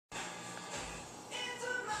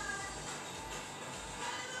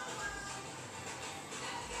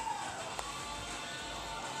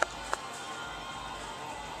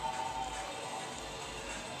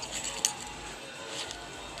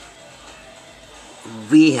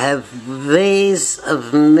We have ways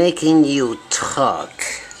of making you talk.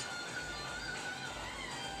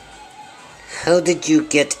 How did you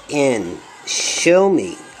get in? Show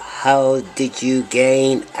me. How did you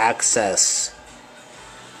gain access?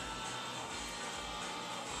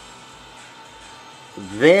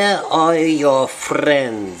 Where are your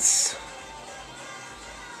friends?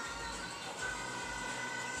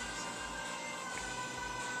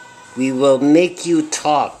 We will make you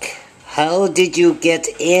talk. How did you get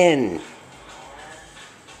in?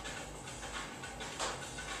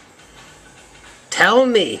 Tell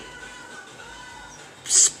me.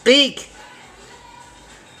 Speak.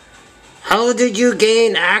 How did you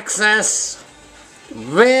gain access?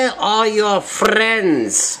 Where are your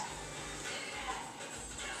friends?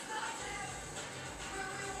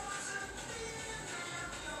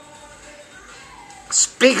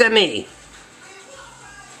 Speak to me.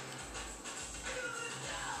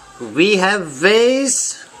 We have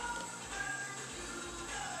ways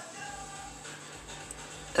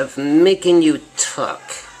of making you talk.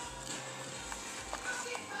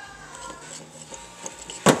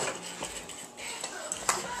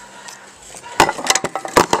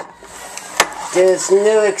 There's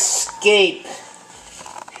no escape.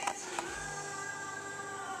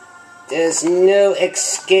 There's no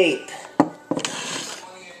escape.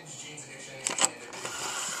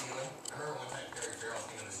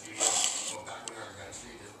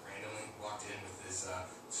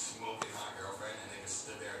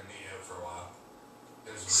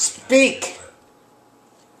 Speak!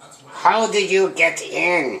 How did you get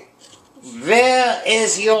in? Where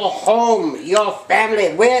is your home, your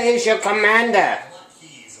family? Where is your commander?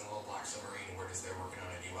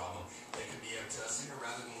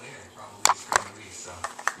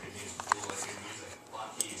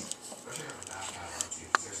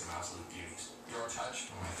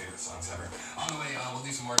 On the way, we'll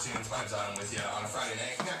do some more tunes, vibes on with you on a Friday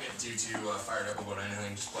night. We're not getting too fired up about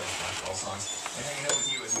anything, just play some basketball songs and hanging out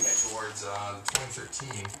with you as we head towards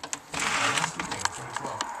 2013. Last weekend,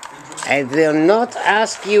 2012. I will not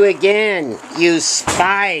ask you again, you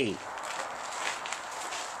spy.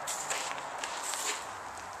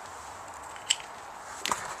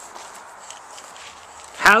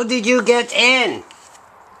 How did you get in?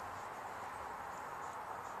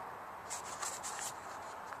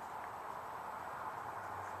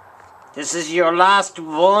 This is your last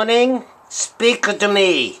warning. Speak to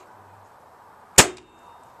me.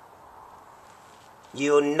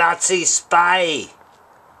 You Nazi spy.